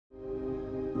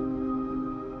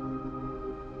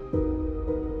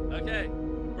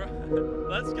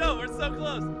Let's go. We're so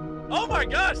close. Oh my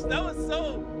gosh, that was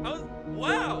so.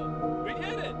 Wow. We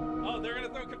hit it. Oh, they're gonna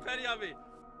throw confetti on me.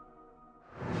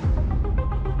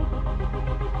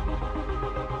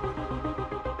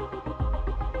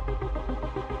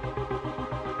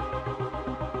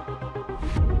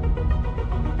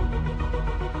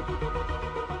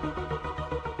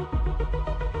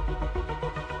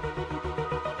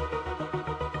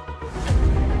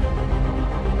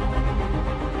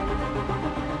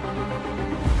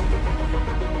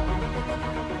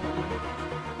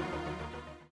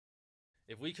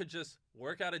 If we could just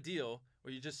work out a deal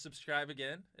where you just subscribe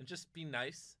again and just be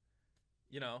nice,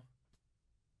 you know,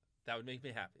 that would make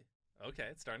me happy. Okay,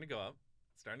 it's starting to go up.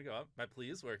 It's starting to go up. My plea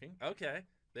is working. Okay,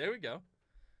 there we go.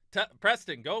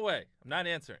 Preston, go away. I'm not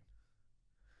answering.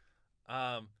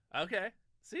 Okay.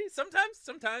 See,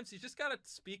 sometimes you just gotta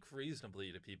speak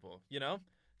reasonably to people, you know?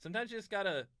 Sometimes you just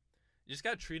gotta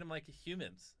treat them like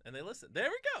humans, and they listen. There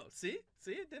we go. See,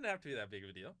 it didn't have to be that big of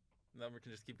a deal. The number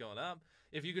can just keep going up.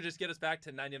 If you could just get us back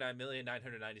to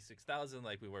 99,996,000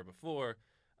 like we were before,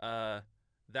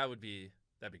 that'd be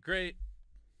great.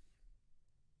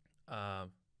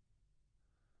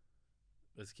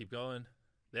 Let's keep going.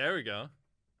 There we go.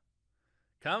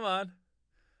 Come on.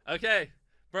 Okay,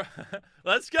 bro.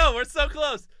 Let's go. We're so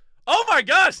close. Oh my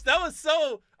gosh, that was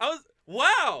so.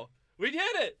 Wow. We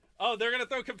did it. Oh, they're gonna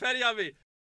throw confetti on me.